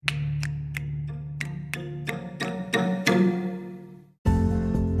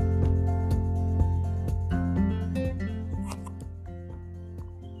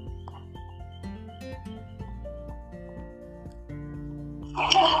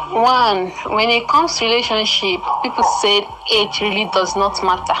One, when it comes to relationship, people say age really does not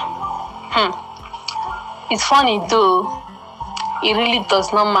matter. It's funny though, it really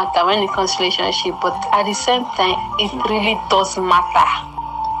does not matter when it comes to relationship, but at the same time, it really does matter.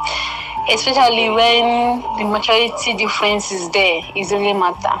 Especially when the maturity difference is there, it really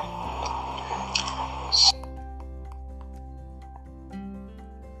matter.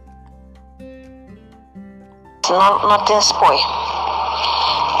 Nothing spoil.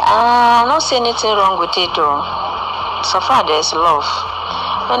 I don't see anything wrong with it though. So far there's love.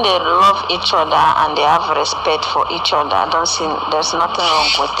 When they love each other and they have respect for each other, I don't see there's nothing wrong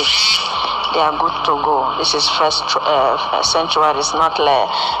with it. They are good to go. This is first century. It's not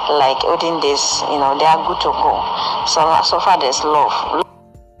like olden days. They are good to go. So far there's love.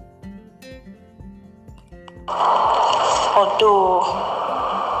 Although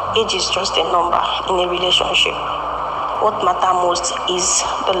age is just a number in a relationship, what matters most is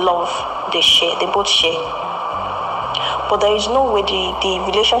the love they share. They both share. But there is no way the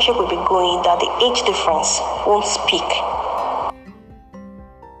relationship will be going that the age difference won't speak.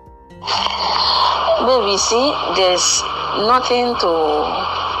 Baby, see, there's nothing to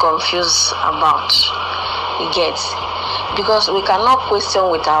confuse about. You get? Because we cannot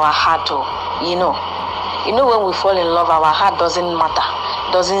question with our heart. When we fall in love, our heart doesn't matter.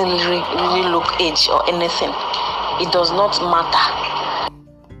 Doesn't really look age or anything. It does not matter.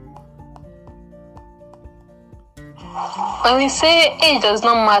 When we say age does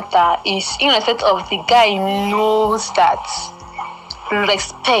not matter, it's irrespective of the guy knows that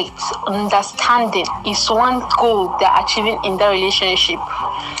respect, understanding is one goal they're achieving in that relationship.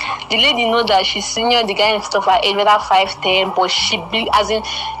 The lady knows that she's senior the guy instead of her age, whether 5'10", but she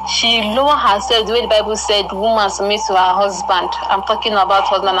lower herself the way the Bible said, woman submit to her husband. I'm talking about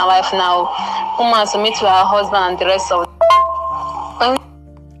husband and wife now. Woman submit to her husband and the rest of it.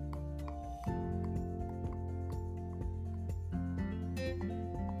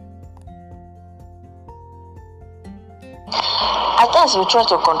 At times we try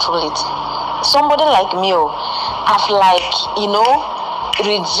to control it. Somebody like me, I've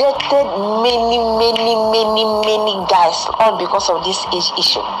rejected many guys, all because of this age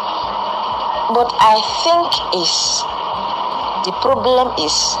issue. But I think the problem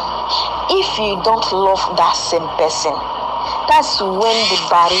is if you don't love that same person, that's when the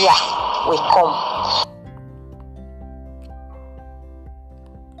barrier will come.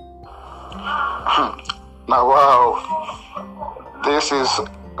 Now, wow, this is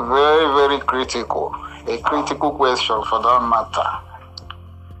very, very critical. A critical question for that matter.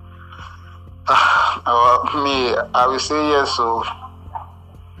 I will say yes, so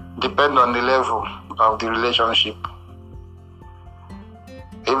depend on the level of the relationship.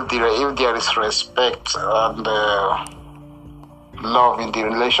 If there is respect and love in the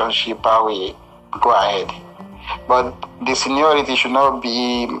relationship, I will go ahead. But the seniority should not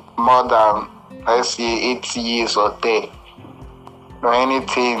be more than, let's say, 8 years or 10. Or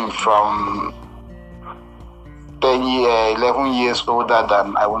anything from 11 years older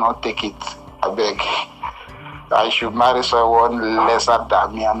than, I will not take it. I beg. I should marry someone lesser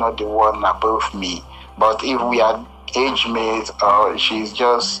than me and not the one above me. But if we are age mates or she's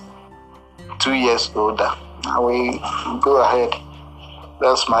just 2 years older, I will go ahead.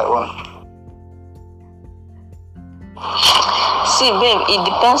 That's my own. See, babe, it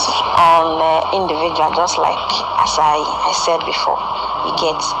depends on individual, just like as I said before. You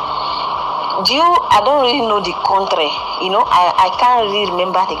get? I don't really know the country. I can't really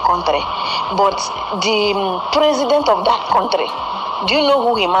remember the country. But the president of that country, do you know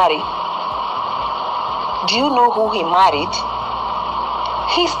who he married? Do you know who he married?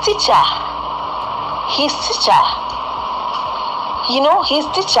 His teacher. His teacher. His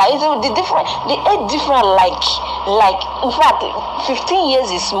teacher is the age different, like in fact 15 years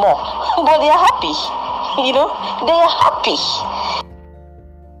is small, but they are happy. They are happy.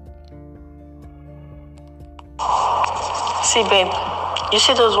 See, babe, you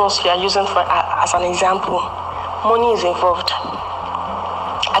see those ones you are using as an example. Money is involved.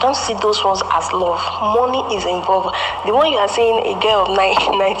 I don't see those ones as love. Money is involved. The one you are saying, a girl of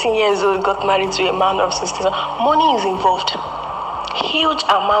 19 years old got married to a man of 60. Money is involved. Huge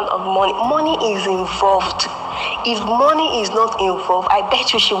amount of money. Money is involved. If money is not involved, I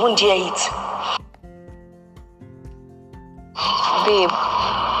bet you she won't dare it. Babe,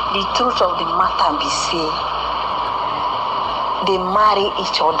 the truth of the matter be say, they marry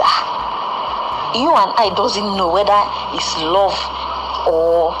each other. You and I doesn't know whether it's love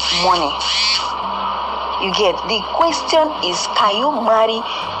or money. You get? The question is, can you marry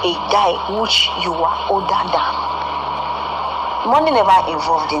a guy which you are older than? Money never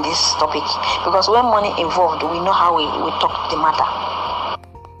involved in this topic, because when money involved, we know how we talk the matter.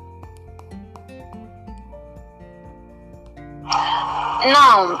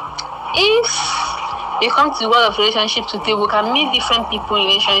 Now, if you come to the world of relationship today, we can meet different people in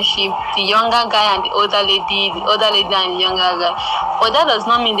relationship, the younger guy and the older lady and the younger guy. But that does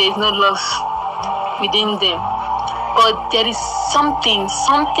not mean there is no love within them. But there is something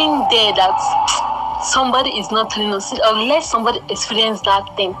there that somebody is not telling us, unless somebody experiences that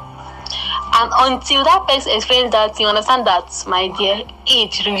thing. And until that person experiences that, you understand that, my dear,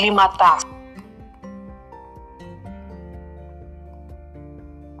 age really matters.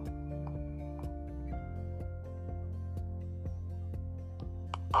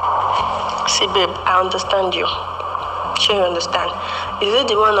 See, babe, I understand you. Sure, you understand. Is it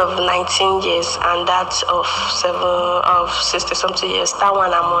the one of 19 years and that of 60-something years? That one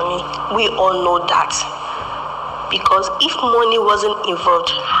and money. We all know that. Because if money wasn't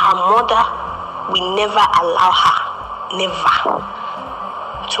involved, her mother will never allow her, never,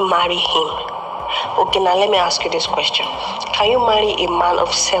 to marry him. Okay, now let me ask you this question. Can you marry a man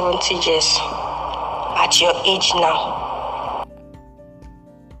of 70 years at your age now?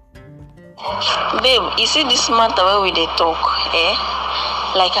 Babe, you see this matter where we they talk,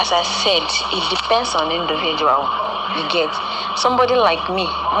 like as I said, it depends on individual. You get somebody like me,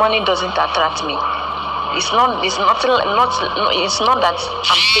 money doesn't attract me. It's not that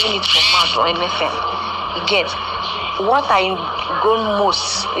I'm saying it for mouth or anything. You get what I go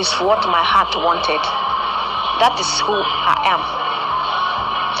most is what my heart wanted. That is who I am.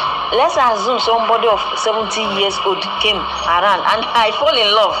 Let's assume somebody of 70 years old came around and I fall in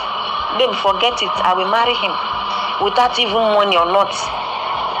love. Then forget it, I will marry him without even money or not.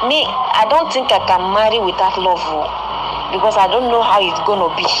 Me, I don't think I can marry without love, because I don't know how it's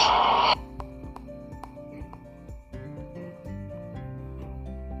gonna be.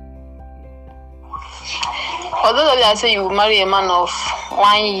 Although I say you marry a man of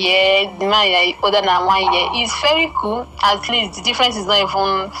 1 year, the man is older than 1 year, it's very cool. At least the difference is not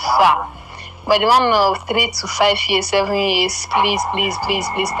even far. But the one of 3 to 5 years, 7 years, please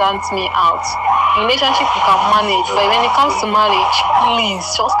count me out. In relationship, you can manage, but when it comes to marriage, please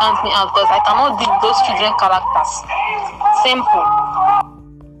just count me out, because I cannot deal with those children characters. Simple.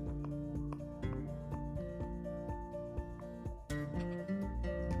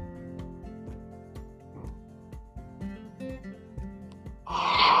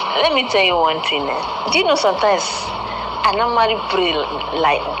 Let me tell you one thing. Do you know sometimes I normally pray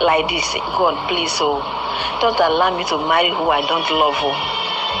like this. God, please, don't allow me to marry who I don't love.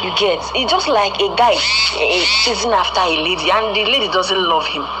 You get? It's just like a guy chasing after a lady and the lady doesn't love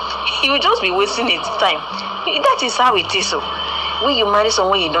him. He will just be wasting his time. That is how it is. When you marry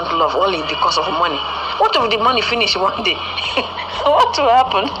someone you don't love only because of money, what if the money finish one day? What will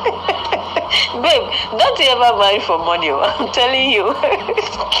happen? Babe, don't you ever marry for money. I'm telling you.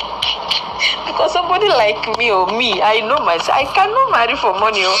 Because somebody like me I know myself, I cannot marry for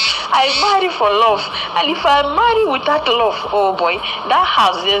money. I marry for love. And if I marry without love, oh boy, that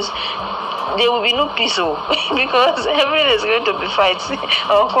house there will be no peace, because everything is going to be fights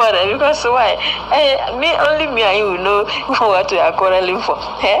or quarrel. Because why? Only me and you will know what we are quarreling for.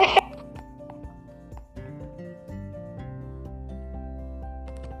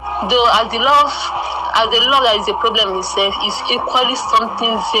 Though as the love that is a problem itself is equally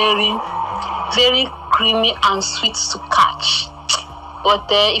something very, very creamy and sweet to catch. But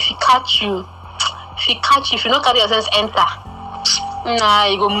if you not carry yourself enter, nah,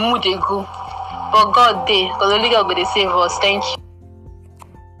 you go mood they go. But God day, because only God will save us. Thank you.